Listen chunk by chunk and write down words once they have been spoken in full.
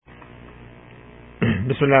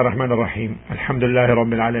بسم الله الرحمن الرحيم الحمد لله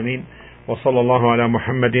رب العالمين وصلى الله على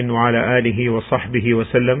محمد وعلى آله وصحبه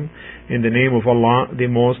وسلم. In the name of Allah, the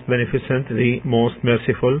most beneficent, the most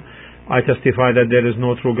merciful, I testify that there is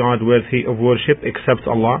no true God worthy of worship except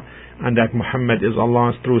Allah, and that Muhammad is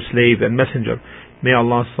Allah's true slave and messenger. May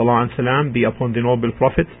Allah's salah and salam be upon the noble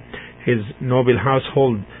Prophet, his noble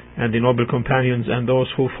household, and the noble companions, and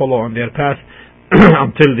those who follow on their path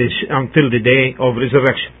until the day of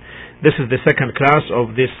resurrection. This is the second class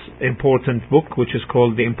of this important book, which is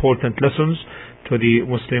called The Important Lessons to the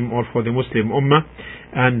Muslim or for the Muslim Ummah.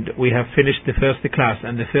 And we have finished the first class.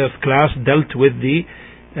 And the first class dealt with the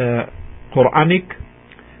Quranic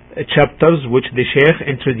chapters which the Shaykh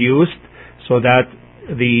introduced, so that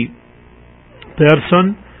the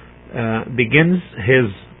person begins his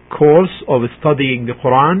course of studying the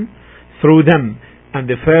Quran through them. And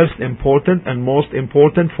the first important and most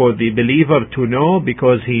important for the believer to know,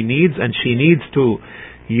 because he needs and she needs to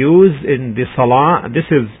use in the Salah, this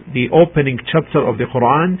is the opening chapter of the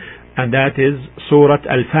Quran, and that is Surah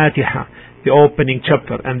Al-Fatiha, the opening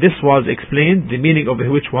chapter. And this was explained, the meaning of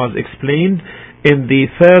which was explained in the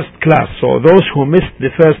first class. So those who missed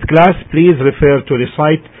the first class, please refer to the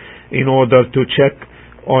site in order to check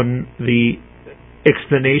on the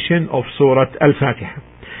explanation of Surah Al-Fatiha.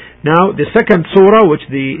 Now, the second surah which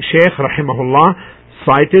the Shaykh rahimahullah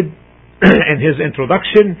cited in his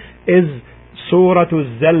introduction is Surah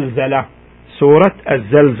Al-Zalzala. Surah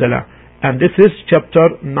Al-Zalzala. And this is chapter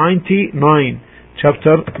 99.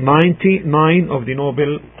 Chapter 99 of the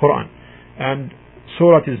Noble Quran. And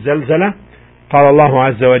Surah Al-Zalzala, قال الله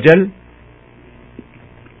عز وجل: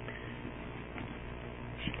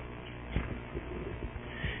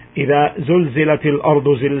 إذا زلزلت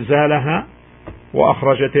الأرض زلزالها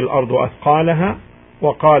وأخرجت الأرض أثقالها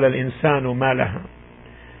وقال الإنسان ما لها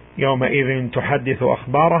يومئذ تحدث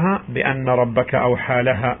أخبارها بأن ربك أوحى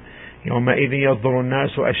لها يومئذ يصدر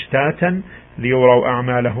الناس أشتاتا ليروا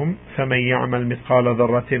أعمالهم فمن يعمل مثقال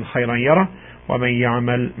ذرة خيرا يره ومن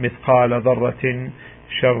يعمل مثقال ذرة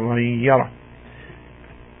شرا يره.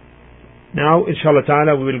 Now, inshallah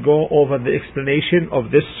ta'ala, we will go over the explanation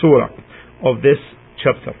of this surah, of this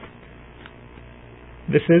chapter.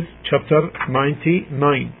 This is chapter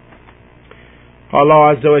 99.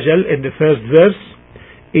 Allah Azza wa Jal in the first verse,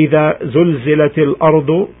 إِذَا زُلْزِلَتِ الْأَرْضُ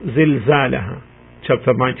زِلْزَالَهَا.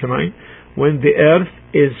 Chapter 99. When the earth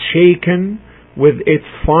is shaken with its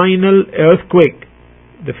final earthquake.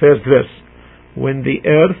 The first verse. When the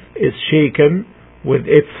earth is shaken with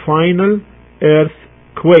its final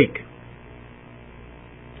earthquake.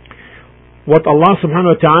 What Allah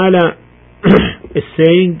subhanahu wa ta'ala is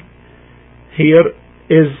saying here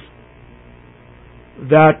is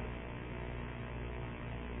that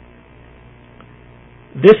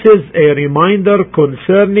this is a reminder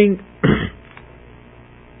concerning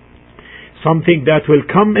something that will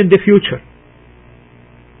come in the future.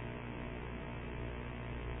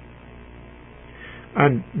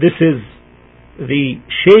 And this is the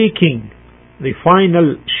shaking, the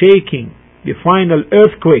final shaking, the final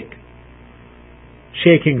earthquake,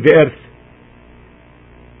 shaking the earth.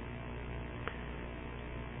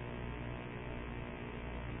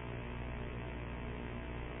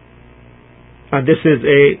 And this is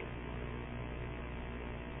a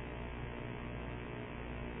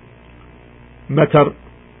matter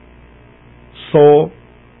so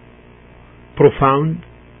profound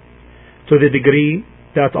to the degree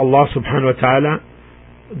that Allah subhanahu wa ta'ala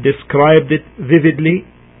described it vividly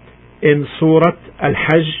in Surah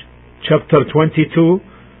Al-Hajj chapter 22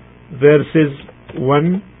 verses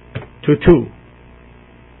 1 to 2.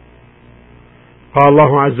 قال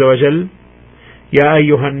الله عز وجل: يا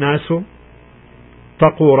أيها الناس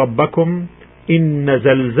اتقوا ربكم إن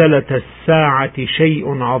زلزلة الساعة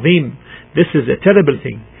شيء عظيم. This is a terrible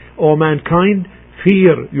thing. O mankind,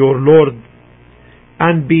 fear your Lord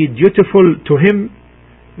and be dutiful to Him.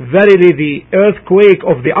 Verily the earthquake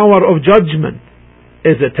of the hour of judgment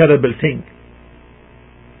is a terrible thing.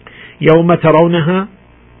 يوم ترونها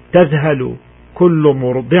تذهل كل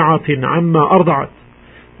مرضعة عما أرضعت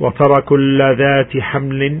وترى كل ذات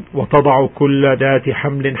حمل وتضع كل ذات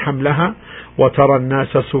حمل حملها وترى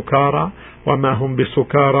الناس سكارى وما هم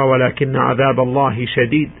بسكارى ولكن عذاب الله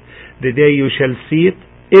شديد. The day you shall see it,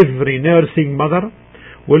 every nursing mother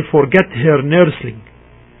will forget her nursing,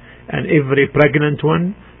 and every pregnant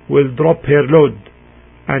one will drop her load,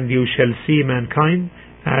 and you shall see mankind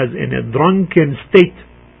as in a drunken state.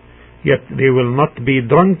 Yet they will not be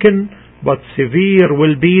drunken, but severe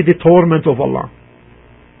will be the torment of Allah.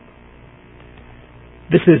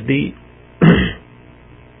 This is the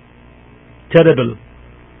terrible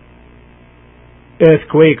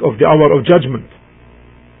earthquake of the hour of judgment.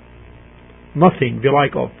 nothing the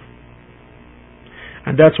like of.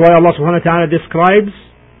 And that's why Allah subhanahu wa ta'ala describes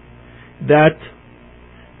that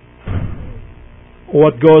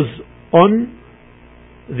what goes on,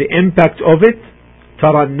 the impact of it,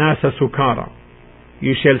 تَرَى النَّاسَ سُكَارًا,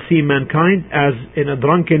 you shall see mankind as in a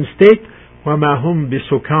drunken state, وَمَا هُمْ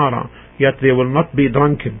بِسُكَارًا, yet they will not be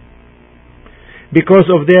drunken, because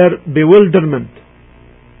of their bewilderment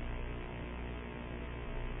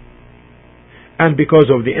and because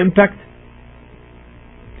of the impact.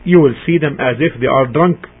 You will see them as if they are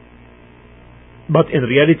drunk, but in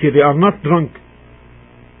reality they are not drunk.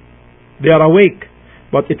 They are awake,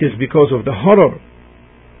 but it is because of the horror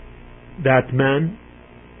that man,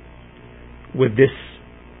 with this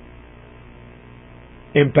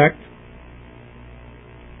impact,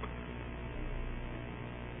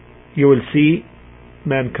 you will see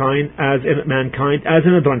mankind as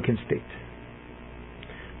in a drunken state,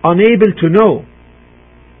 unable to know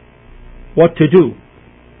what to do,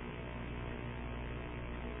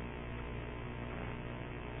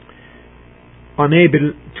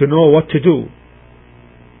 unable to know what to do.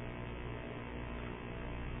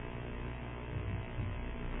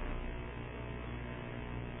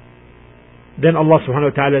 Then Allah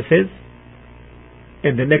subhanahu wa ta'ala says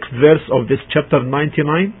in the next verse of this chapter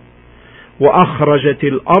 99, وَأَخْرَجَتِ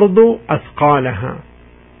الْأَرْضُ أَثْقَالَهَا,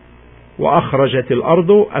 وَأَخْرَجَتِ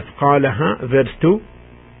الْأَرْضُ أَثْقَالَهَا, verse 2,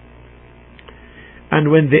 and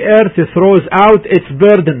when the earth throws out its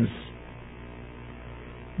burdens,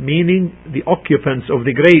 meaning the occupants of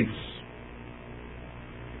the graves,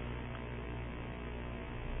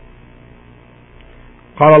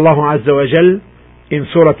 قال الله عز وجل in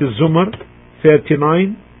Surah Al-Zumar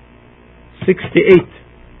 39:68,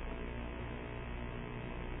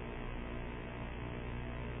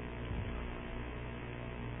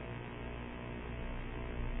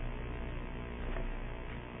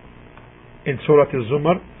 in Surah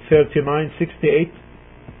Al-Zumar 39:68,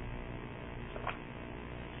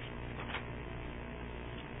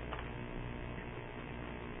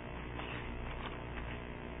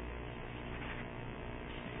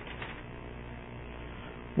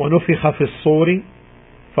 ونفخ في الصور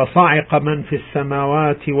فصعق من في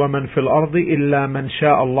السماوات ومن في الأرض إلا من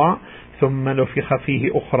شاء الله ثم نفخ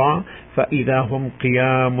فيه أخرى فإذا هم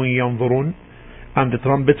قيام ينظرون, and the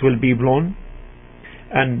trumpet will be blown,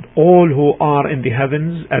 and all who are in the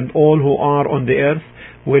heavens and all who are on the earth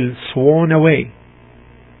will swoon away,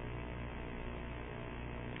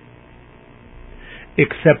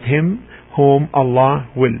 except him whom Allah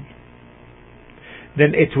will.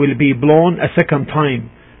 Then it will be blown a second time,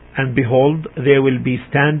 and behold, they will be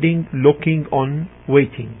standing, looking on,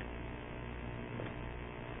 waiting.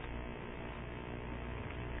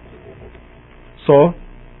 So,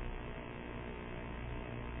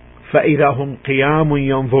 فَإِذَا هُمْ قِيَامٌ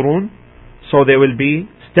يَنْظُرُونَ, so they will be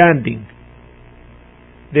standing.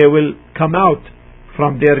 They will come out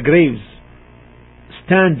from their graves,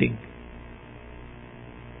 standing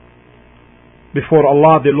before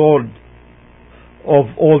Allah, the Lord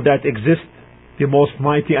of all that exists, the most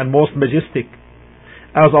mighty and most majestic.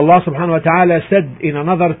 As Allah subhanahu wa ta'ala said in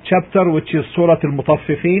another chapter, which is Surah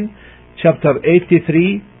Al-Mutaffifin, chapter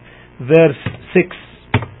 83, verse 6,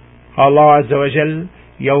 Allah Azza wa Jal,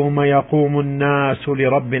 يوم يقوم الناس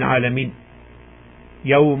لرب العالمين,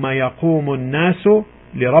 يوم يقوم الناس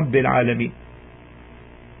لرب العالمين.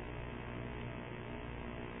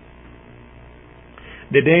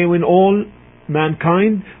 The day when all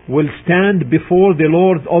mankind will stand before the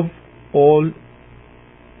Lord of all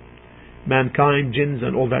mankind, jinns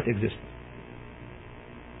and all that exist.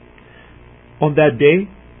 On that day,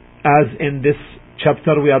 as in this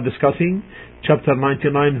chapter we are discussing, chapter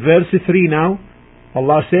 99 verse 3 now,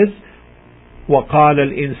 Allah says, وَقَالَ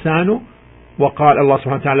الْإِنسَانُ, وقال, Allah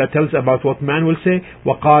subhanahu wa ta'ala tells about what man will say,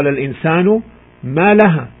 وَقَالَ الْإِنسَانُ مَا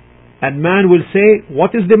لَهَا, and man will say,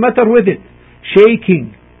 what is the matter with it?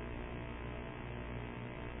 Shaking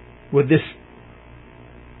with this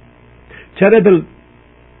terrible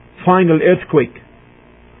final earthquake.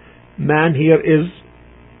 Man here is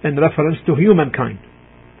in reference to humankind.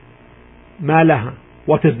 مَا لَهَا,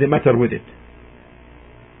 what is the matter with it?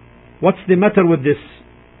 What's the matter with this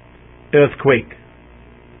earthquake?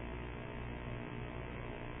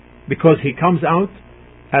 Because he comes out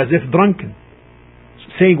as if drunken,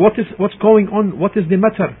 saying, what's going on? What is the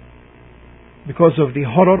matter? Because of the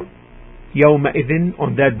horror. يومئذ,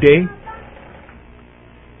 on that day.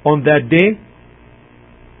 On that day,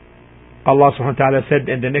 Allah subhanahu wa ta'ala said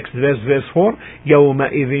in the next verse, verse 4,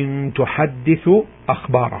 يومئذ تحدث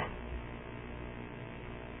أخباره.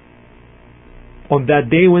 On that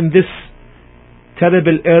day when this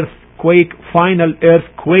terrible earthquake, final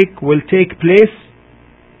earthquake will take place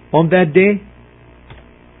on that day?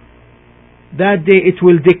 That day it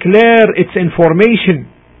will declare its information.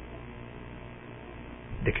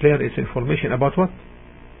 Declare its information about what?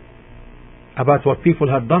 About what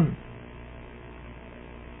people had done.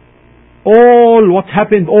 All what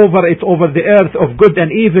happened over the earth of good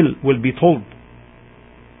and evil will be told.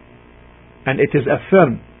 And it is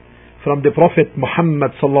affirmed from the Prophet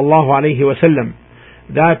Muhammad sallallahu alayhi wa sallam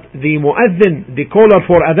that the muazzin, the caller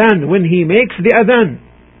for adhan, when he makes the adhan,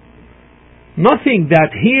 nothing that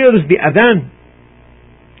hears the adhan,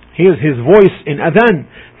 hears his voice in adhan,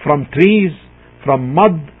 from trees, from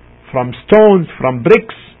mud, from stones, from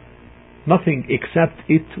bricks, nothing except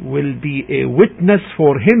it will be a witness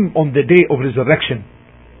for him on the day of resurrection.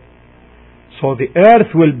 So the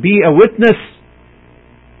earth will be a witness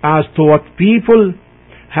as to what people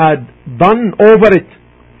had done over it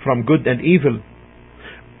from good and evil.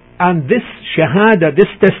 And this shahada, this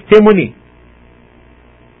testimony,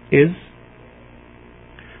 is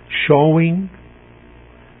showing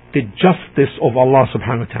the justice of Allah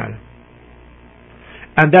subhanahu wa ta'ala.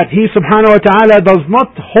 And that He subhanahu wa ta'ala does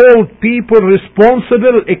not hold people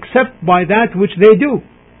responsible except by that which they do.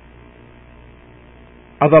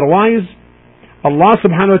 Otherwise, Allah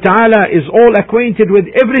subhanahu wa ta'ala is all acquainted with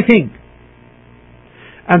everything.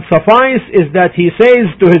 And suffice is that He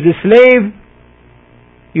says to His slave,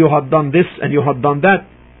 you have done this and you have done that.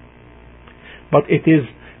 But it is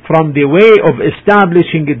from the way of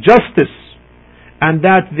establishing justice, and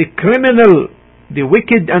that the criminal, the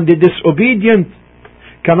wicked and the disobedient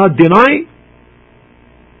cannot deny.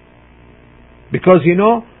 Because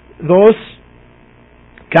those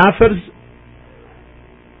kafirs,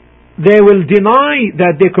 they will deny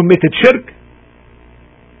that they committed shirk.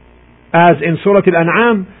 As in Surah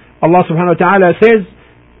Al-An'am, Allah subhanahu wa ta'ala says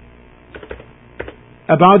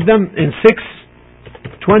about them in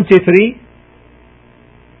 6:23,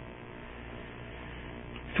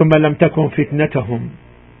 ثم لم تكن فتنتهم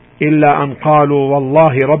إلا أن قالوا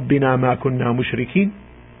والله ربنا ما كنا مشركين.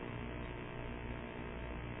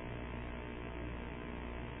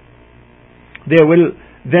 They will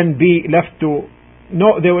then be left to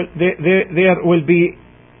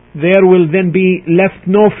there will then be left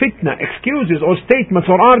no fitna, excuses or statements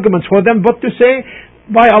or arguments for them but to say,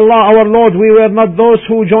 by Allah our Lord, we were not those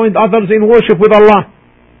who joined others in worship with Allah.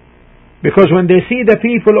 Because when they see the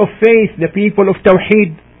people of faith, the people of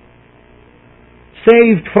Tawheed,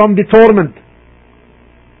 saved from the torment,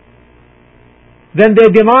 then they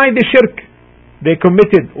deny the shirk they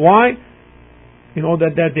committed. Why? In order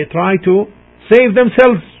that they try to save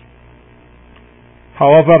themselves.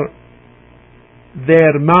 However,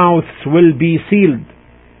 their mouths will be sealed,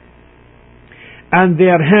 and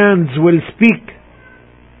their hands will speak,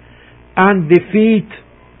 and the feet,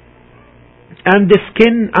 and the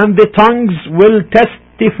skin, and the tongues will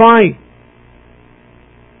testify.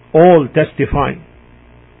 All testify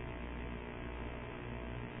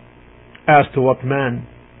as to what man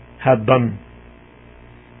had done.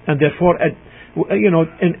 And therefore,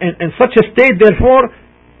 in such a state, therefore,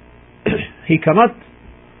 he cannot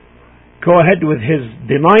go ahead with his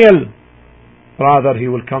denial. Rather, he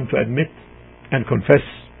will come to admit and confess.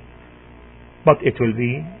 But it will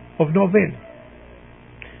be of no avail.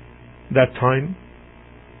 That time,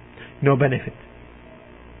 no benefit.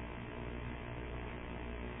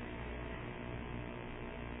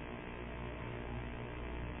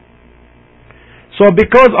 So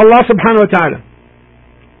because Allah subhanahu wa ta'ala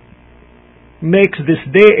makes this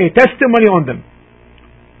day a testimony on them,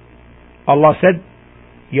 Allah said,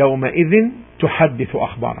 يَوْمَئِذٍ تُحَدِّثُ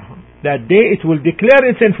أَخْبَارَهَا. That day it will declare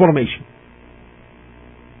its information.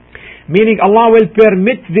 Meaning Allah will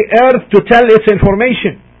permit the earth to tell its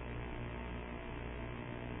information.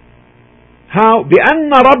 How?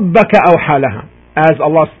 بِأَنَّ رَبَّكَ أَوْحَى لَهَا. As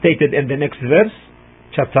Allah stated in the next verse,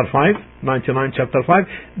 chapter 5, 99 chapter 5,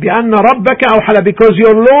 بِأَنَّ رَبَّكَ أَوْحَى لَهَا. Because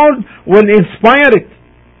your Lord will inspire it.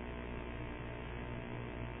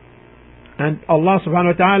 And Allah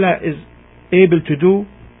subhanahu wa ta'ala is able to do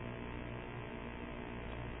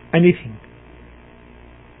anything.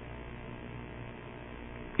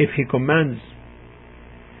 If He commands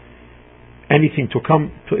anything to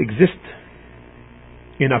come to exist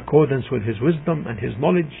in accordance with His wisdom and His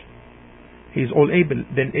knowledge, He is all able,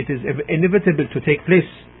 then it is inevitable to take place.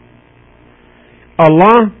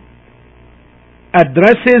 Allah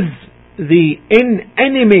addresses the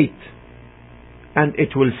inanimate and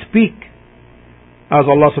it will speak. As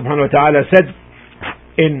Allah subhanahu wa ta'ala said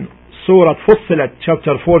in Surah Fussilat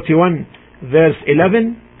chapter 41 verse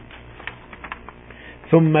 11,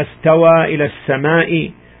 ثم استوى إلى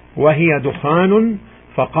السماء وهي دخان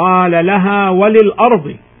فقال لها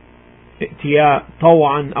وللأرض ائتيا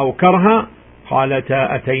طوعا أو كرها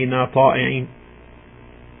قالتا أتينا طائعين.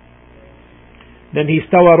 Then he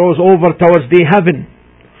rose over towards the heaven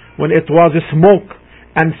when it was smoke,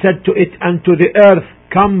 and said to it and to the earth,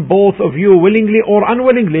 come both of you willingly or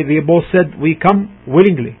unwillingly. They both said, we come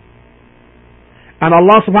willingly. And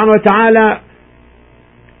Allah subhanahu wa ta'ala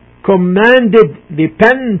commanded the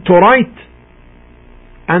pen to write,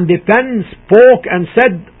 and the pen spoke and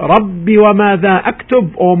said, Rabbi wa madha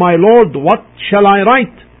aktub, O my Lord, what shall I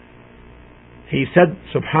write? He said,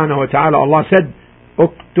 subhanahu wa ta'ala, Allah said,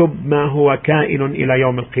 اكتب ما هو كائن إلى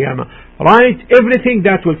يوم القيامة. Write everything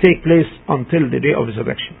that will take place until the day of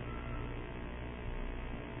resurrection.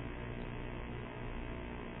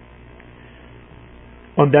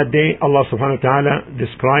 On that day, Allah subhanahu wa ta'ala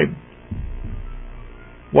described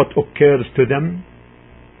what occurs to them.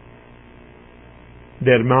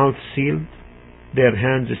 Their mouths sealed, their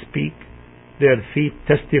hands speak, their feet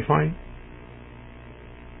testify.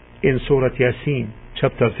 In Surah Yasin,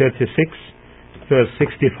 chapter 36, verse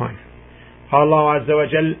 65. Allah Azza wa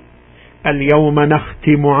Jal, اليوم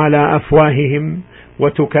نختم على أفواههم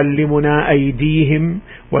وتكلمنا أيديهم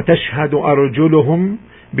وتشهد أرجلهم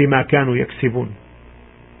بما كانوا يكسبون.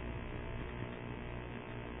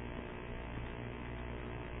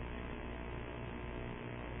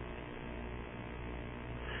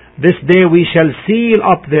 This day we shall seal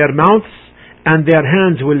up their mouths, and their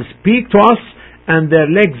hands will speak to us, and their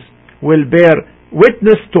legs will bear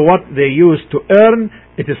witness to what they used to earn.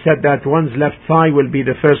 It is said that one's left thigh will be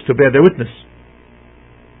the first to bear the witness.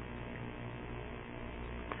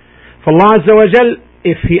 For Allah Azza wa Jal,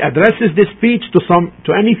 if He addresses this speech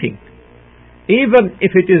to anything, even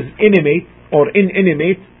if it is inanimate or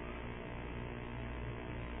inanimate,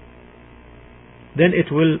 then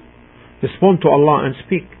it will respond to Allah and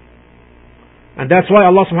speak. And that's why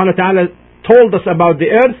Allah subhanahu wa ta'ala told us about the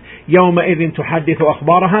earth, يَوْمَئِذٍ تُحَدِّثُ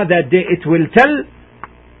أَخْبَارَهَا, that day it will tell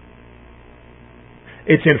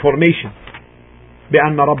its information.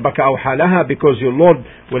 بِأَنَّ رَبَّكَ أَوْحَى لَهَا, because your Lord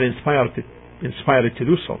will inspire it to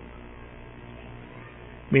do so.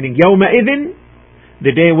 Meaning يَوْمَئِذٍ,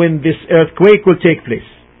 the day when this earthquake will take place.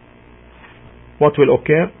 What will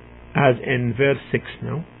occur? As in verse 6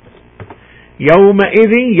 now.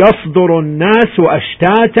 يومئذ يصدر الناس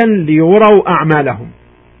أشتاتا ليروا أعمالهم.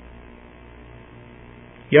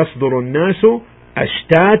 يصدر الناس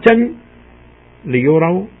أشتاتا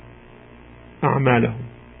ليروا أعمالهم.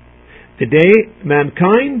 That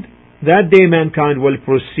day mankind will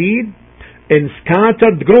proceed in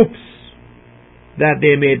scattered groups, that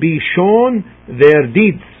they may be shown their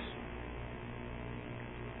deeds.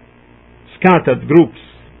 Scattered groups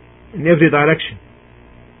in every direction.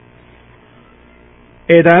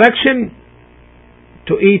 A direction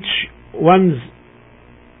to each one's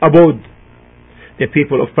abode. The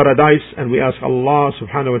people of paradise, and we ask Allah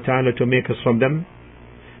subhanahu wa ta'ala to make us from them,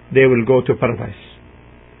 they will go to paradise.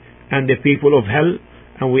 And the people of hell,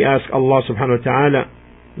 and we ask Allah subhanahu wa ta'ala's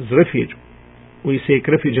refuge, we seek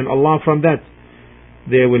refuge in Allah from that,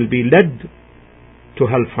 they will be led to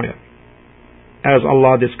hellfire. As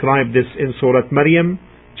Allah described this in Surah Maryam,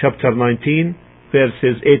 chapter 19,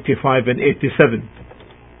 verses 85 and 87.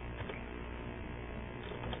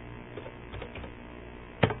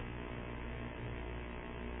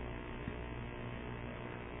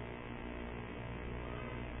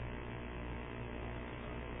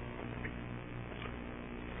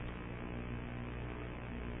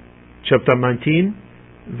 Chapter 19,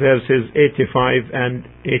 verses 85 and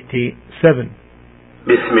 87.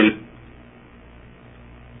 Bismillah.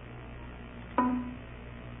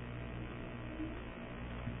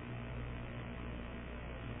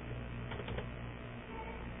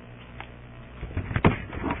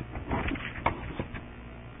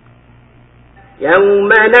 يوم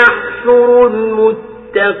نحشر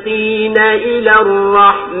المتقين إلى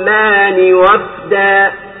الرحمن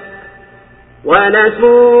وفدا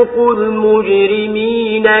ونسوق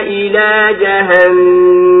المجرمين إلى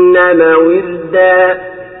جهنم وردا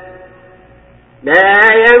لا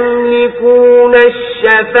يملكون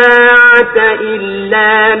الشفاعة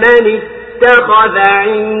إلا من اتخذ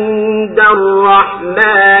عند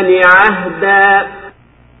الرحمن عهدا.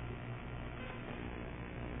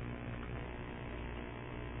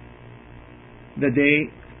 The day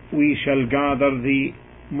we shall gather the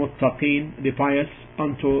muttaqeen, the pious,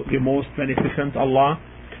 unto the most beneficent Allah,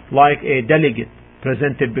 like a delegate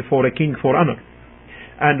presented before a king for honor.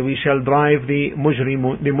 And we shall drive the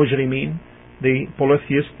mujrimeen, the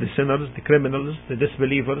polytheists, the sinners, the criminals, the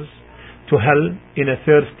disbelievers, to hell in a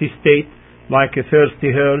thirsty state, like a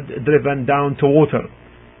thirsty herd driven down to water.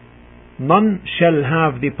 none shall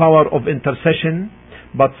have the power of intercession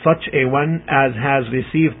but such a one as has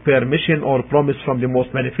received permission or promise from the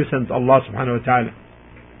most beneficent Allah subhanahu wa ta'ala.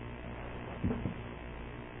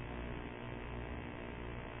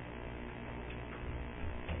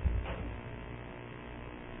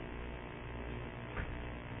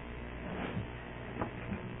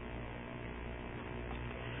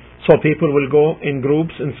 So people will go in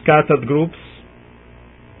groups, in scattered groups,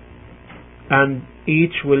 and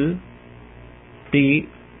each will be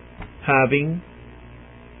having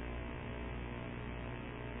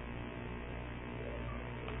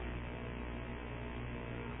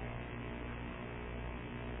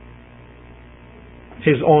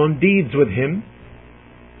his own deeds with him,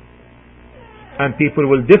 and people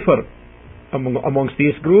will differ amongst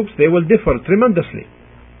these groups. They will differ tremendously.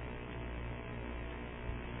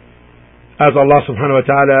 As Allah subhanahu wa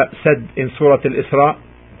ta'ala said in Surah Al-Isra,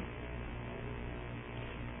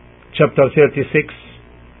 chapter 36,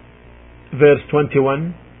 verse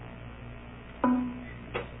 21,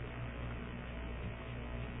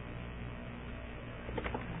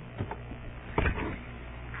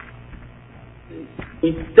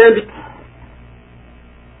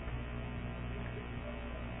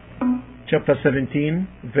 chapter 17,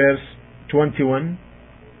 verse 21,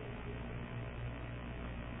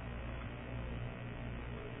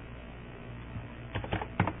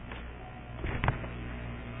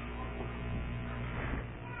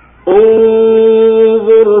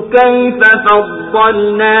 انظر كيف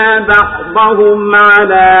فضلنا بعضهم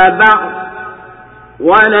على بعض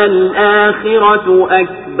وللآخرة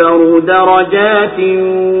أكبر درجات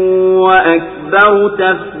وأكبر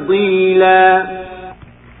تفضيلا.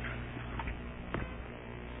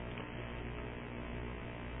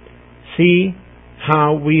 See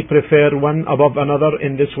how we prefer one above another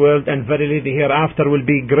in this world, and verily the hereafter will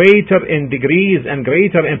be greater in degrees and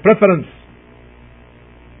greater in preference.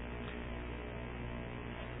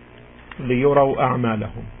 ليروا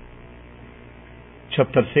أعمالهم.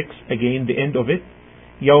 Chapter 6, again the end of it.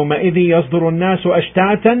 يومئذ يصدر الناس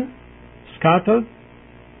أشتاتا, scattered,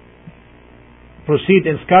 proceed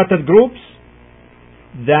in scattered groups,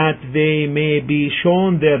 that they may be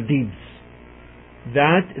shown their deeds.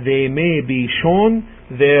 That they may be shown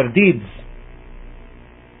their deeds.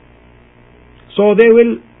 So they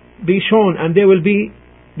will be shown, and they will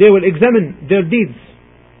examine their deeds.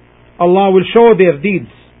 Allah will show their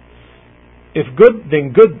deeds. If good,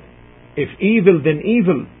 then good. If evil, then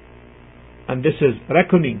evil. And this is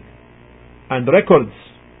reckoning and records.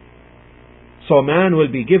 So man will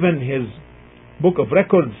be given his book of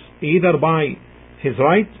records either by his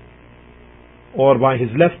right or by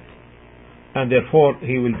his left, and therefore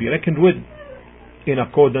he will be reckoned with in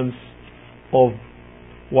accordance of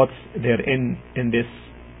what's therein in this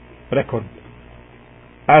record.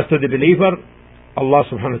 As to the believer, Allah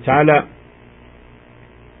subhanahu wa ta'ala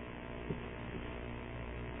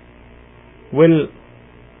will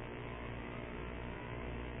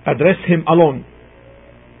address him alone,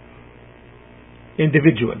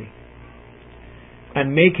 individually,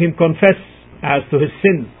 and make him confess as to his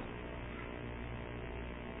sins,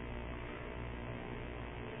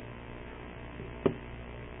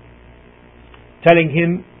 telling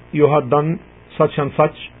him, you have done such and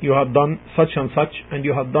such, you have done such and such, and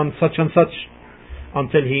you have done such and such,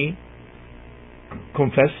 until he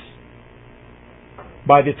confess.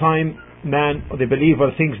 By the time man or the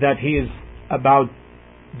believer thinks that he is about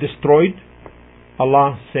destroyed,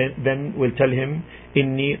 Allah then will tell him,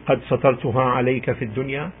 Inni qad satartuha alayka fi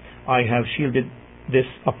dunya, I have shielded this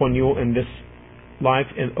upon you in this life,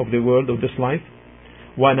 of the world of this life,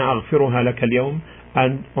 wa ana aghfiruha laka al-yawm,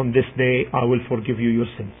 and on this day I will forgive you your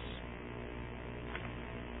sins.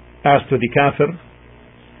 As to the kafir,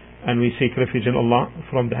 and we seek refuge in Allah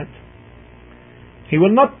from that, he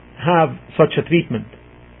will not have such a treatment.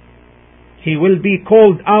 He will be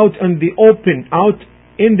called out in the open,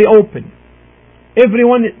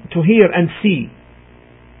 everyone to hear and see,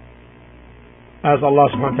 as Allah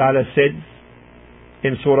subhanahu wa ta'ala said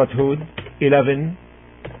in Surah Hud 11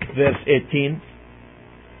 verse 18,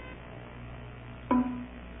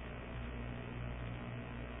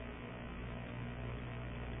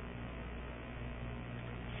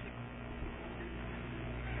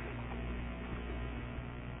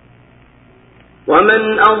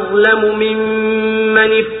 ومن أظلم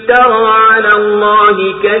ممن افترى على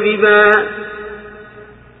الله كذبا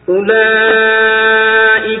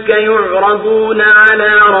أولئك يعرضون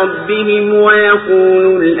على ربهم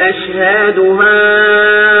ويقول الأشهاد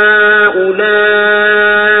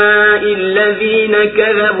هؤلاء الذين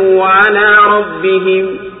كذبوا على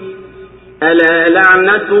ربهم ألا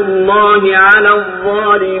لعنة الله على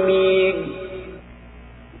الظالمين.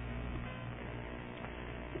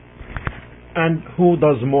 And who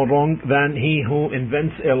does more wrong than he who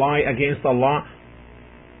invents a lie against Allah?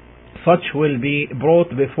 Such will be brought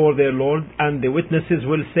before their Lord, and the witnesses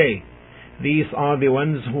will say, these are the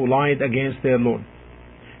ones who lied against their Lord.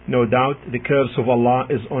 No doubt the curse of Allah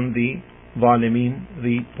is on the Zalimin,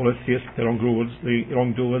 the polytheists, the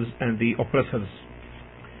wrongdoers and the oppressors.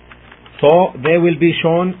 So they will be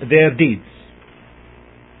shown their deeds,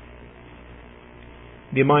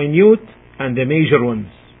 the minute and the major ones,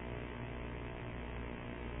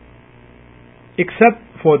 except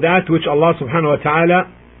for that which Allah subhanahu wa ta'ala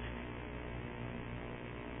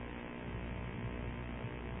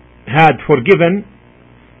had forgiven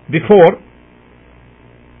before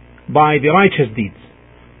by the righteous deeds,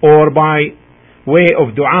 or by way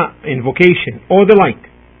of dua, invocation, or the like.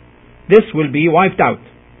 This will be wiped out.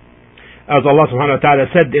 As Allah subhanahu wa ta'ala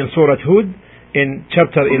said in Surah Hud, in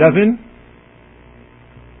chapter 11,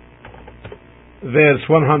 verse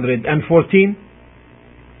 114,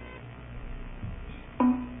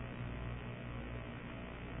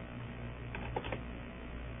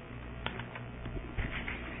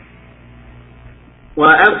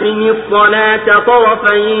 وأقم الصلاة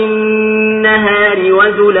طرفي النهار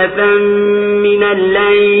وزلفا من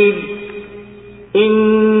الليل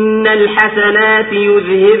إن الحسنات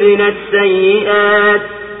يذهبن السيئات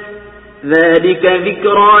ذلك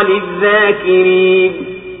ذكرى للذاكرين.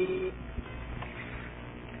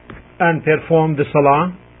 And perform the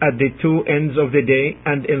salah at the two ends of the day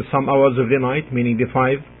and in some hours of the night, meaning the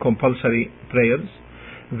 5 compulsory prayers.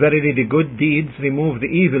 Verily the good deeds remove the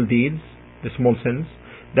evil deeds, the small sins.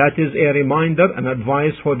 That is a reminder and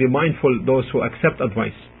advice for the mindful, those who accept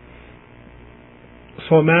advice.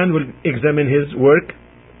 So man will examine his work,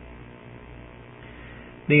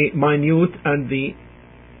 the minute and the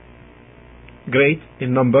great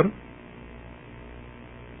in number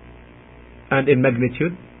and in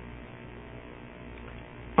magnitude,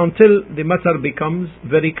 until the matter becomes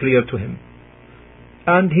very clear to him.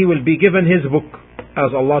 And he will be given his book,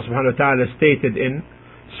 as Allah subhanahu wa ta'ala stated in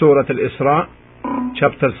Surah Al-Isra,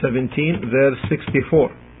 chapter 17, verse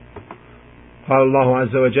 64. قال الله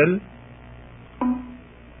عز وجل: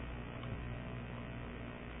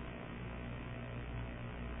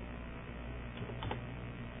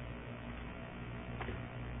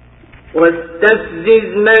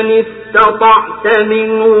 واستفزز من استطعت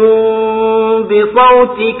منهم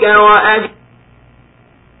بصوتك وأجلب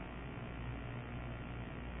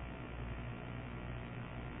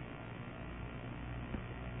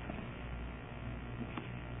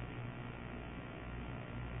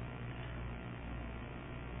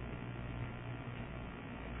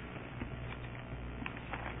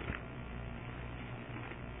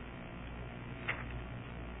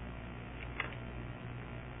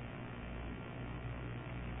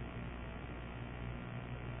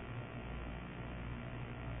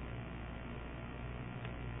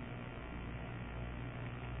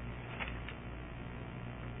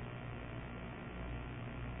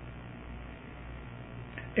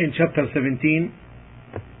in chapter 17,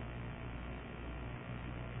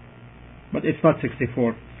 but it's not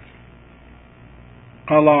 64.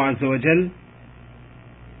 قال الله عز وجل: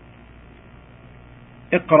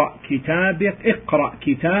 اقرأ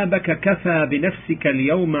كتابك كفى بنفسك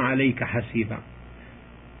اليوم عليك حسيبا.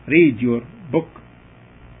 Read your book.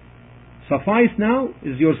 Suffice now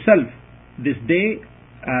is yourself this day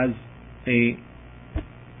as a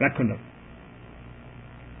reckoner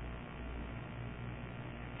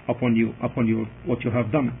upon you what you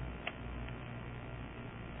have done.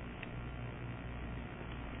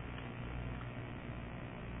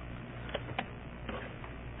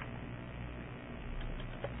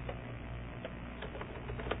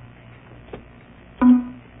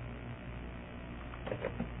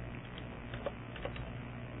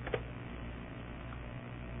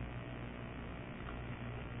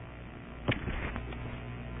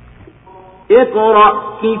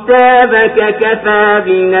 اقرأ كتابك كفى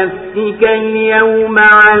بنفسك اليوم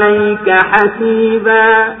عليك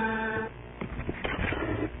حسيبا.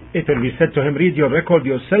 It will be said to him, read your record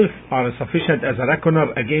yourself, are sufficient as a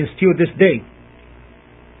reckoner against you this day.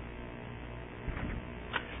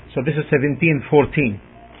 So this is 17:14.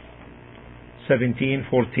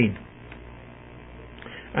 17:14.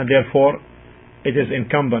 And therefore it is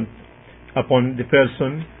incumbent upon the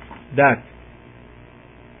person that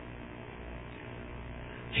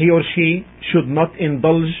he or she should not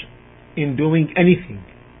indulge in doing anything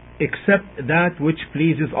except that which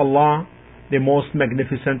pleases Allah, the most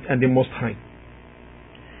magnificent and the most high.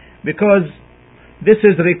 Because this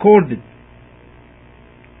is recorded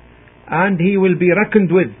and he will be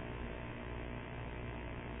reckoned with.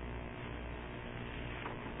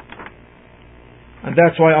 And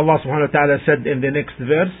that's why Allah subhanahu wa ta'ala said in the next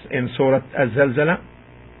verse in Surah Az-Zalzala,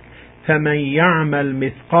 فَمَنْ يَعْمَلْ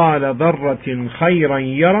مِثْقَالَ ذَرَّةٍ خَيْرًا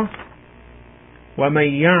يَرَهُ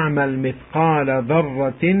وَمَنْ يَعْمَلْ مِثْقَالَ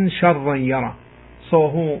ذَرَّةٍ شَرًّا يَرَهُ. So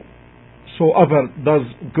whosoever does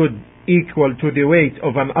good equal to the weight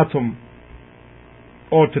of an atom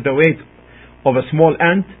or to the weight of a small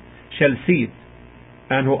ant shall see it,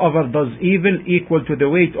 and whoever does evil equal to the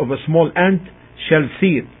weight of a small ant shall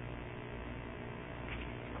see it.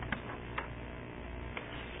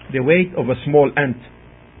 The weight of a small ant.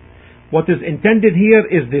 What is intended here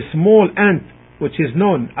is the small ant, which is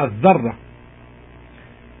known as dharra.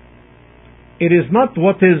 It is not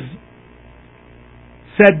what is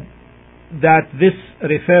said that this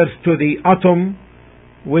refers to the atom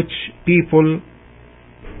which people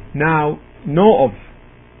now know of,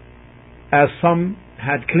 as some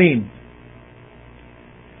had claimed.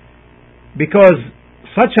 Because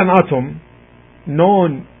such an atom,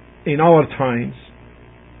 known in our times,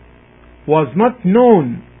 was not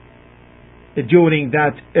known during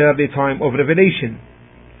that early time of revelation.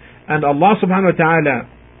 And Allah subhanahu wa ta'ala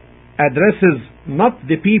addresses not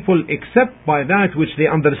the people except by that which they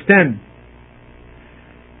understand.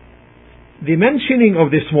 The mentioning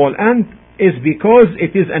of the small ant is because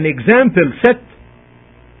it is an example set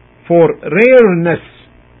for rareness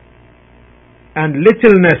and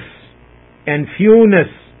littleness and fewness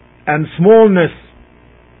and smallness,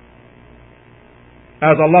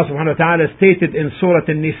 as Allah subhanahu wa ta'ala stated in Surah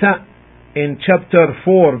An-Nisa in chapter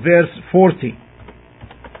 4 verse 40.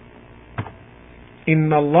 إِنَّ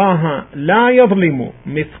اللَّهَ لَا يَظْلِمُ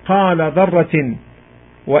مِثْقَالَ ذَرَّةٍ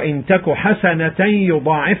وَإِن تَكُ حَسَنَةً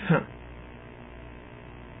يُضَاعِفْهَا.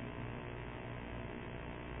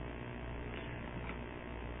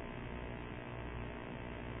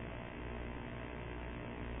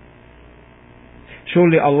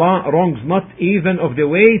 Surely Allah wrongs not even of the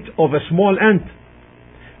weight of a small ant.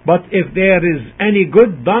 But if there is any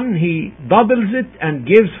good done, He doubles it and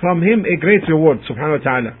gives from Him a great reward, subhanahu wa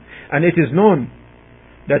ta'ala. And it is known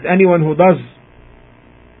that anyone who does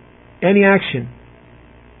any action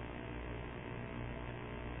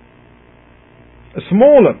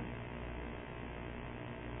smaller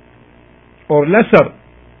or lesser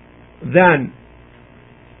than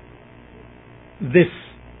this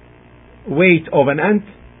weight of an ant,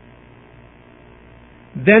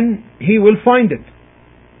 then he will find it.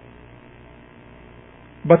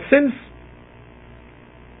 But since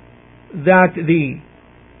that the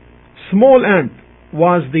small ant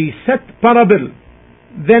was the set parable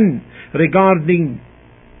then regarding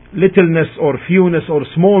littleness or fewness or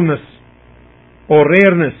smallness or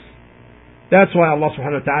rareness, that's why Allah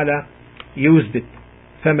subhanahu wa ta'ala used it.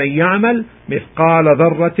 فَمَنْ يَعْمَلْ مِثْقَالَ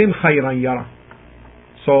ذَرَّةٍ خَيْرًا يَرَهُ.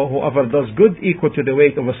 So whoever does good equal to the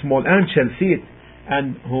weight of a small ant shall see it,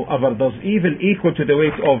 and whoever does evil equal to the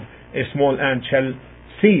weight of a small ant shall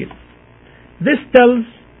see it. This tells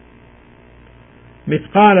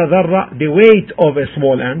مثقال ذرة, the weight of a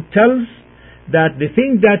small ant, tells that the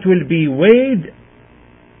thing that will be weighed,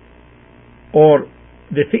 or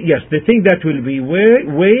the thing that will be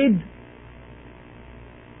weighed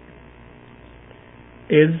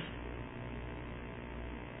is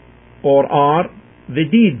or are the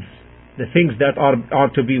deeds. The things that are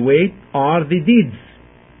to be weighed are the deeds.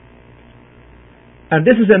 And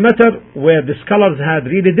this is a matter where the scholars had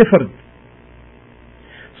really differed.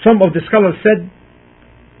 Some of the scholars said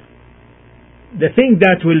the thing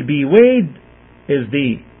that will be weighed is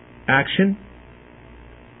the action,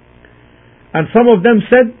 and some of them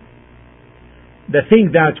said the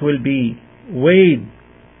thing that will be weighed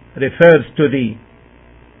refers to the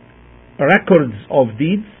records of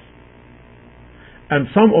deeds, and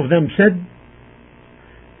some of them said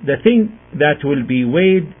the thing that will be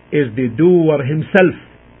weighed is the doer himself.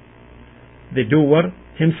 The doer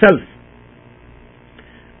himself.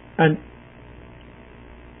 And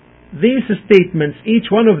these statements, each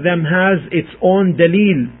one of them has its own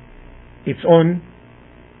dalil, its own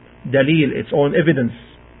evidence.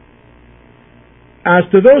 As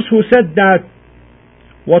to those who said that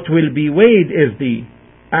what will be weighed is the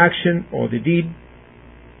action or the deed,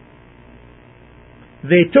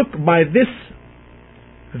 they took by this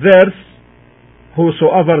verse,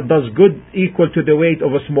 whosoever does good equal to the weight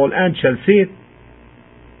of a small ant shall see it.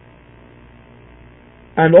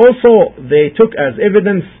 And also they took as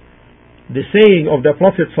evidence the saying of the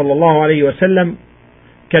Prophet sallallahu alaihi wasallam,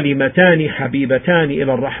 كلمتان حبيبتان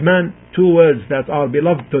إلى الرحمن, two words that are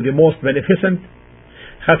beloved to the most beneficent,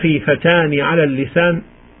 خفيفتان على اللسان,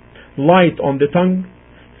 light on the tongue,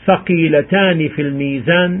 ثقيلتان في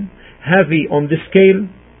الميزان, heavy on the scale.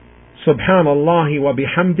 Subhanallah wa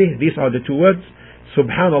bihamdih. These are the two words.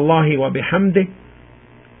 Subhanallah wa bihamdih.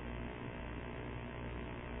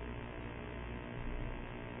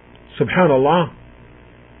 Subhanallah.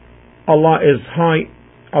 Allah is high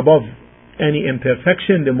above any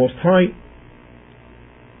imperfection, the Most High,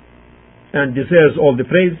 and deserves all the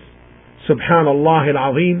praise. Subhanallah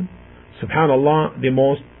al-Azim. Subhanallah, the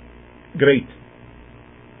most great.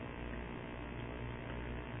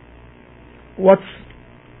 What's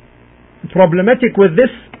problematic with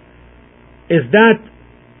this is that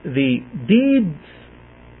the deeds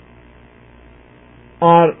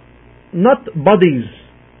are not bodies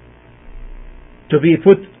to be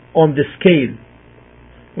put on the scale.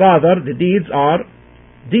 Rather, the deeds are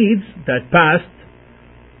deeds that passed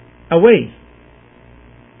away.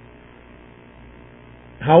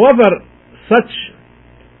 However, such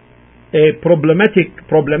a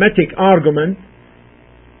problematic argument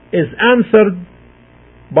is answered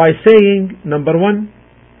by saying, number one,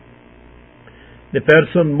 the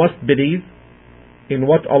person must believe in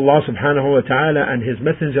what Allah subhanahu wa ta'ala and His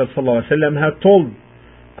Messenger sallallahu alaihi wasallam have told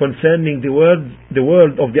concerning the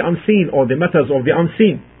world of the unseen, or the matters of the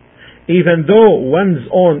unseen, even though one's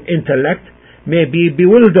own intellect may be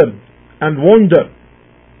bewildered and wonder.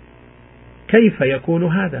 كيف يكون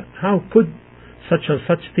هذا? How could such and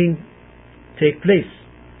such thing take place?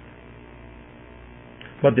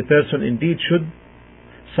 But the person indeed should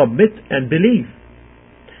submit and believe,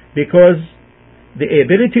 because the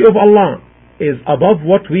ability of Allah is above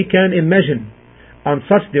what we can imagine, and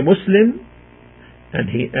such the Muslim,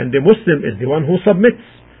 and the Muslim is the one who submits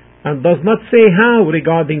and does not say how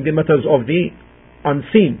regarding the matters of the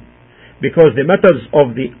unseen, because the matters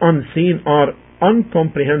of the unseen are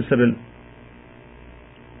incomprehensible.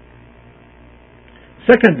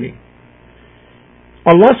 Secondly,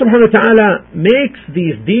 Allah subhanahu wa ta'ala makes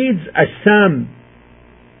these deeds ajsam,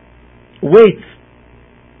 weights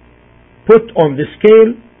put on the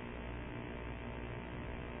scale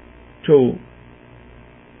to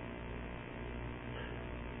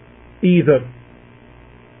either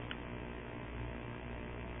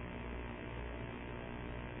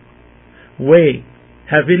weigh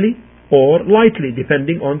heavily or lightly,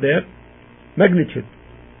 depending on their magnitude.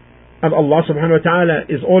 And Allah subhanahu wa ta'ala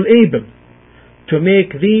is all able to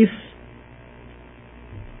make these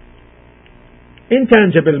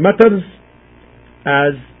intangible matters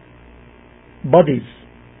as bodies.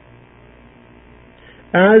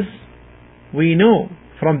 As we know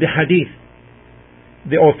from the hadith,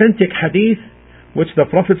 the authentic hadith which the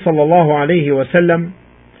Prophet sallallahu alaihi wasallam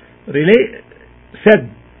said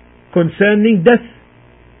concerning death,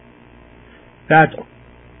 that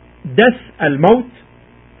death, al-maut,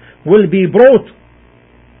 will be brought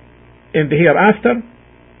in the hereafter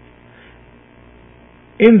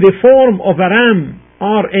in the form of a ram,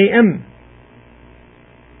 R-A-M,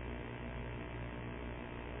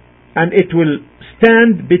 and it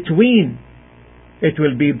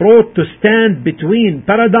will be brought to stand between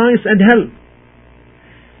paradise and hell,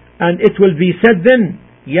 and it will be said then,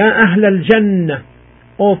 Ya Ahl al-Jannah,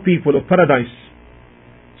 O people of paradise.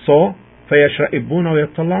 So, فَيَشْرَئِبُّونَ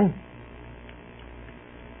وَيَطَّلَّعُونَ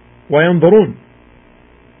وَيَنْظُرُونَ.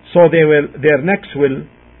 So they will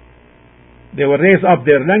raise up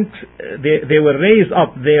their necks, they will raise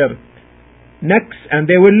up their necks, and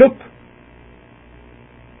they will look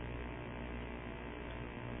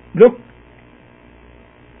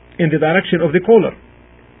in the direction of the caller.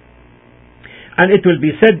 And it will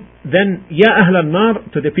be said then, Ya Ahl al-Nar,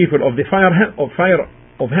 to the people of the fire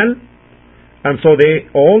of hell. And so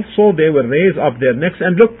they will raise up their necks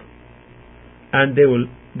and look, and they will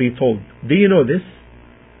be told, do you know this?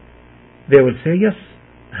 They will say, yes,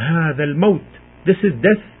 هذا الموت, this is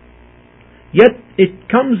death. Yet it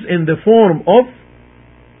comes in the form of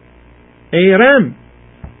a ram.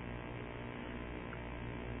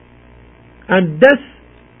 And death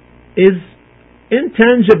is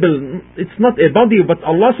intangible. It's not a body, but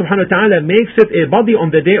Allah subhanahu wa ta'ala makes it a body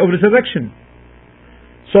on the day of resurrection.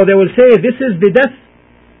 So they will say, this is the death.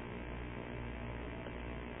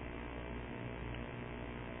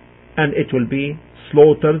 And it will be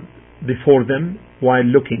slaughtered before them while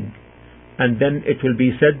looking. And then it will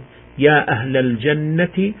be said, Ya Ahl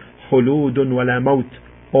al-Jannati khuludun wala maut,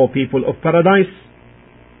 O people of paradise,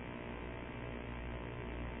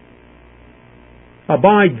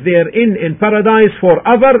 abide therein in paradise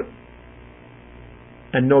forever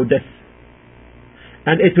and no death.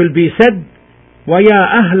 And it will be said, وَيَا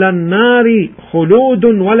أَهْلَ النَّارِ خُلُودٌ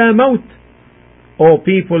وَلَا مَوْتٌ, O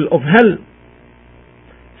people of hell,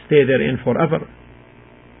 stay therein forever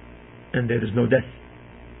and there is no death.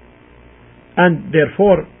 And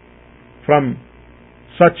therefore, from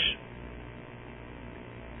such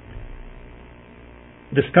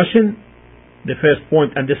discussion, the first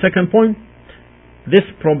point and the second point, this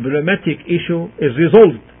problematic issue is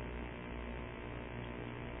resolved.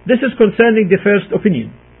 This is concerning the first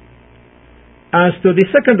opinion. As to the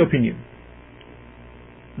second opinion,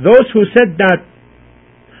 those who said that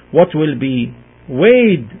what will be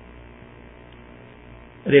weighed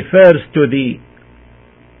refers to the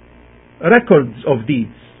records of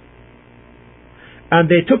deeds, and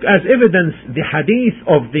they took as evidence the hadith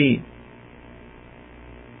of the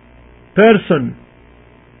person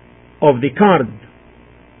of the card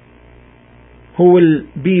who will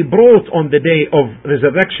be brought on the day of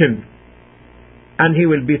resurrection, and he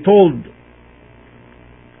will be told,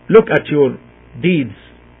 look at your deeds,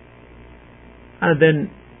 and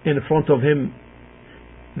then in front of him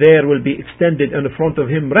there will be extended in front of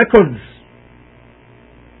him records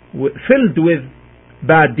filled with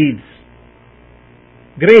bad deeds,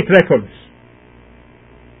 great records.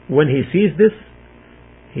 When he sees this,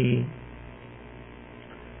 he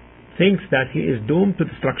thinks that he is doomed to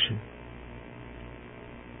destruction.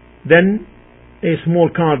 Then a small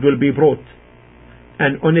card will be brought,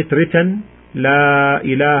 and on it written, La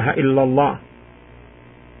ilaha illallah,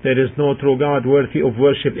 there is no true God worthy of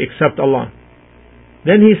worship except Allah.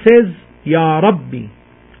 Then he says, Ya Rabbi,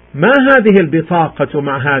 ما هذه البطاقة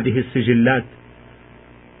مع هذه السجلات?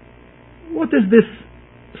 What is this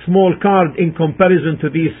small card in comparison to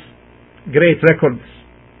these great records?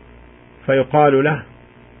 فيقال له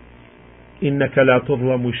إنك لا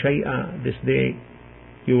تظلم شيئا. This day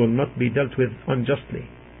you will not be dealt with unjustly.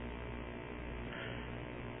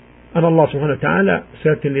 And Allah subhanahu wa ta'ala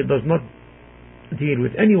certainly does not deal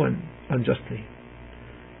with anyone unjustly.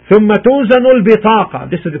 ثم توزن البطاقة.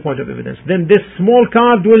 This is the point of evidence. Then this small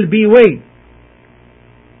card will be weighed,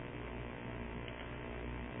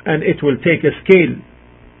 and it will take a scale,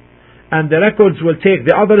 and the records will take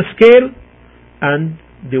the other scale, and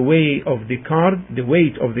the weight of the card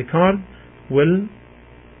will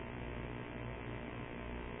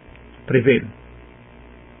prevail.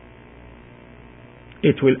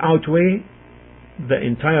 It will outweigh the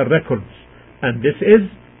entire records, and this is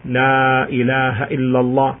La ilaha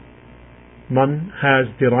illallah. None has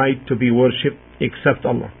the right to be worshipped except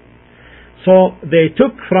Allah. So they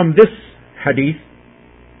took from this hadith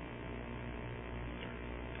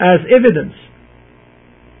as evidence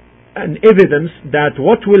that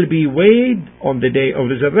what will be weighed on the day of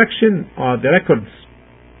resurrection are the records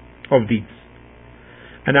of deeds.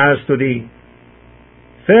 And as to the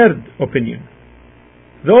third opinion,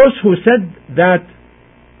 those who said that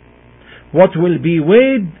what will be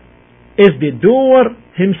weighed is the doer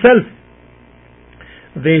himself,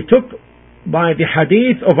 they took by the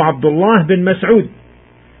hadith of Abdullah bin Mas'ud,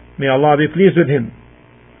 may Allah be pleased with him,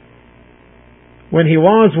 when he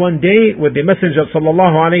was one day with the Messenger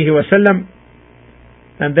sallallahu alaihi wasallam,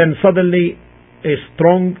 and then suddenly a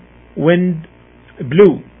strong wind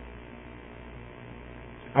blew.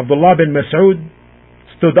 Abdullah bin Mas'ud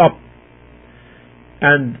stood up,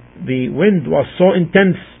 and the wind was so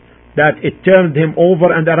intense that it turned him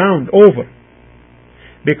over and around,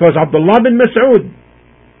 because Abdullah bin Mas'ud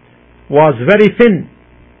was very thin,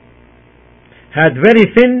 had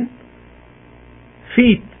very thin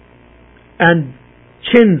feet and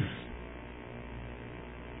chins.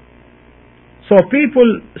 So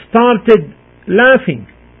people started laughing.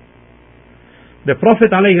 The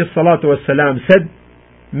Prophet ﷺ said,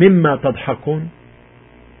 Mimma tadhakun?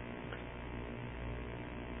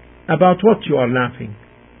 About what you are laughing?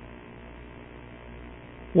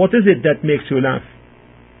 What is it that makes you laugh?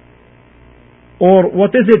 Or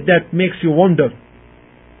what is it that makes you wonder?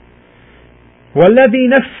 وَالَّذِي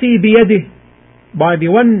نَفْسِي بِيَدِهِ, by the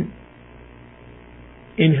one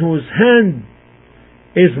in whose hand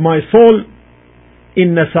is my soul,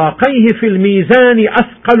 إِنَّ سَاقَيْهِ فِي الْمِيزَانِ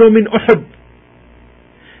أَثْقَلُ مِنْ أُحُدٍ,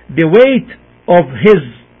 the weight of his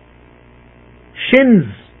shins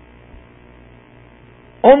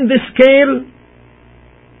on the scale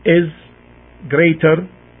is greater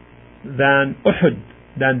than Uhud,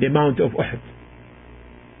 than the Mount of Uhud.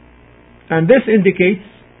 And this indicates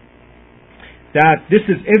that this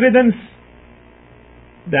is evidence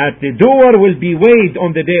that the doer will be weighed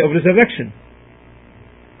on the day of resurrection.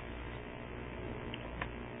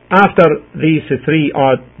 After these three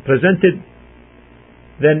are presented,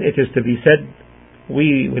 then it is to be said,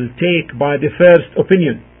 we will take by the first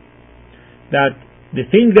opinion that the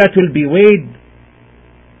thing that will be weighed,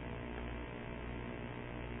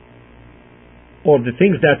 or the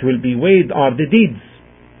things that will be weighed, are the deeds.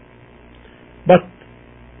 But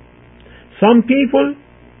some people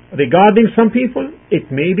regarding some people,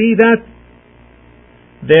 it may be that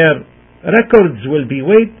their records will be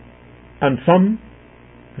weighed, and some,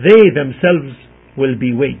 they themselves will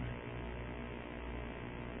be weighed.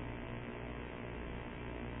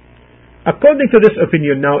 According to this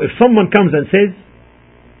opinion now, if someone comes and says,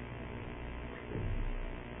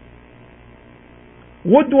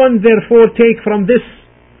 would one therefore take from this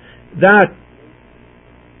that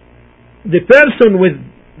the person with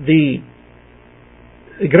the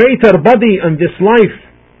greater body in this life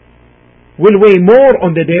will weigh more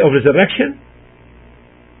on the day of resurrection?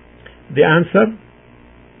 The answer,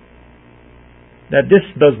 that this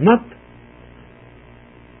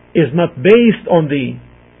is not based on the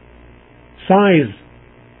size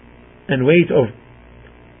and weight of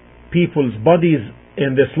people's bodies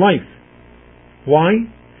in this life. Why?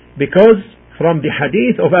 Because from the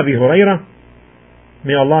hadith of Abu Hurairah,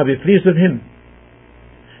 may Allah be pleased with him,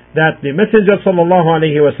 that the Messenger sallallahu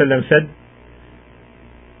alayhi wa sallam said,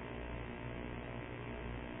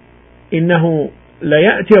 إنه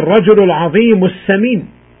ليأتي الرجل العظيم السمين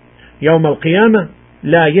يوم القيامة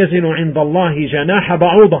لا يزن عند الله جناح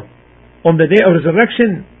بعوضة. On the day of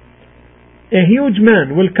resurrection, a huge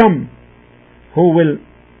man will come who will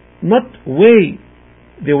not weigh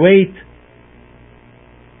the weight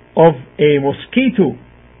of a mosquito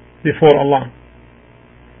before Allah.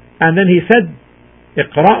 And then he said,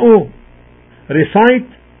 اقرأوا, recite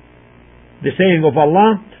the saying of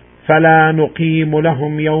Allah, فلا نقيم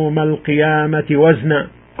لهم يوم القيامة وزنا,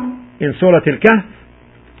 in Surah Al-Kahf,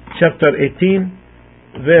 chapter 18,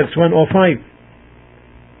 verse 105.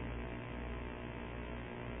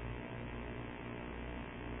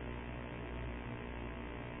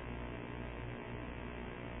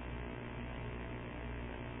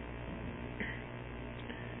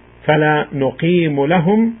 فلا نقيم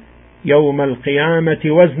لهم يوم القيامة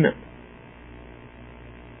وزنا.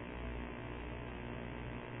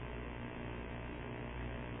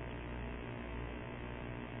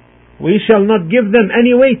 We shall not give them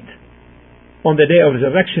any weight on the day of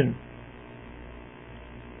resurrection.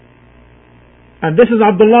 And this is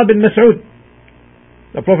Abdullah bin Mas'ud.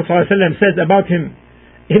 The Prophet ﷺ says about him,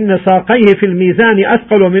 إن ساقيه في الميزان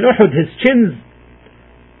أثقل من أحد. His chins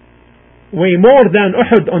weigh more than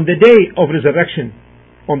Uhud on the day of resurrection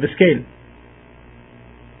on the scale.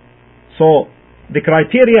 So the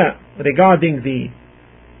criteria regarding the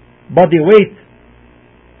body weight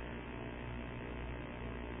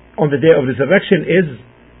on the day of resurrection is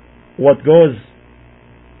what goes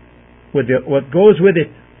with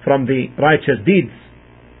it from the righteous deeds.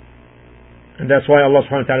 And that's why Allah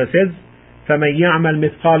subhanahu wa ta'ala says, فَمَنْ يَعْمَلْ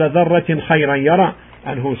مِثْقَالَ ذَرَّةٍ خَيْرًا يَرَى.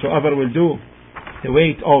 And whosoever will do the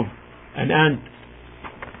weight of an ant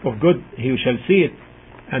of good, he shall see it,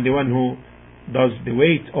 and the one who does the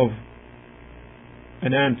weight of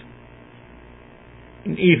an ant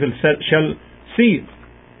in evil shall see it.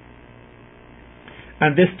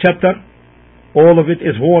 And this chapter, all of it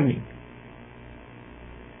is warning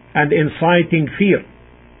and inciting fear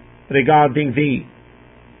regarding the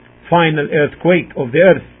final earthquake of the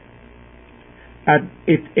earth, and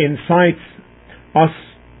it incites us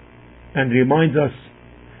and reminds us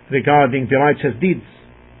regarding the righteous deeds,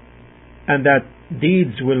 and that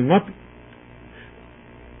deeds will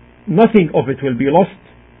nothing of it will be lost,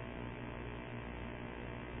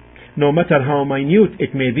 no matter how minute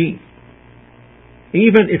it may be.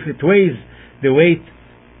 Even if it weighs the weight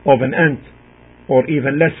of an ant or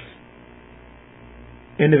even less,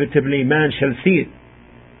 inevitably man shall see it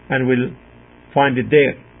and will find it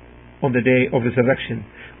there on the day of resurrection.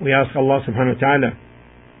 We ask Allah subhanahu wa ta'ala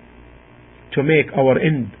to make our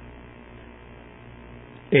end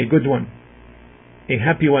a good one, a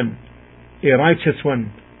happy one, a righteous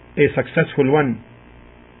one, a successful one,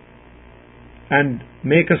 and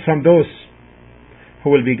make us from those who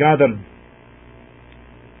will be gathered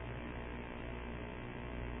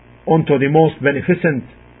onto the most beneficent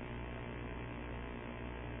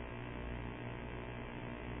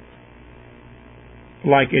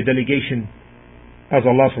like a delegation, as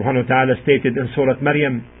Allah subhanahu wa ta'ala stated in Surah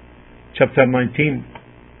Maryam chapter 19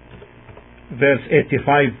 verse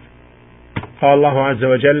 85. قال الله عز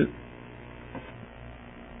وجل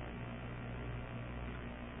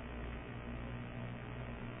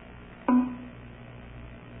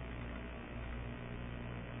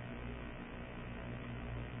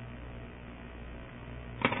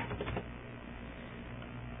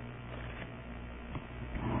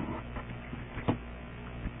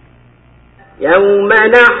يوم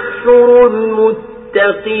نحشر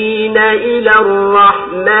المتقين إلى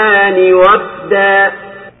الرحمن وفدا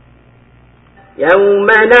يوم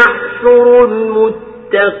نحشر المتقين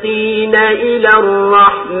المتقين إلى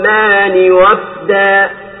الرحمن وفدا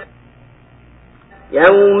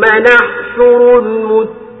يوم نحشر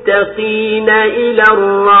المتقين إلى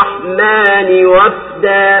الرحمن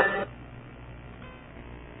وفدا.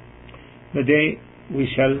 The day we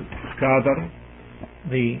shall gather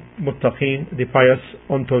the muttaqeen, the pious,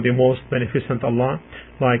 unto the most beneficent Allah,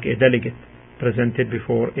 like a delegate presented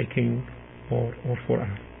before a king or for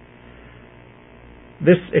Allah.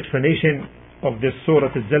 This explanation of this Surah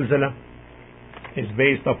Al-Zalzala is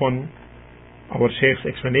based upon our Shaykh's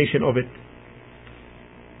explanation of it,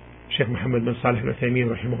 Shaykh Muhammad bin Salih al-Uthaymeen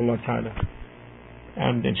rahimahullah ta'ala.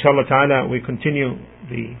 And inshallah ta'ala we continue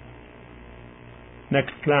the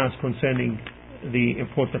next class concerning the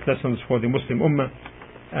important lessons for the Muslim Ummah,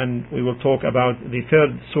 and we will talk about the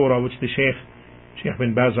third surah which the Shaykh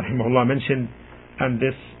bin Baz rahimahullah mentioned, and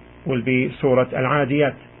this will be Surah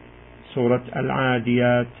Al-Adiyat,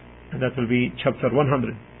 and that will be chapter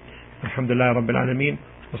 100. Alhamdulillah Rabbil Alameen,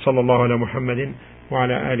 wa sallallahu ala Muhammadin wa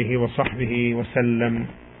ala alihi wa sahbihi wa sallam.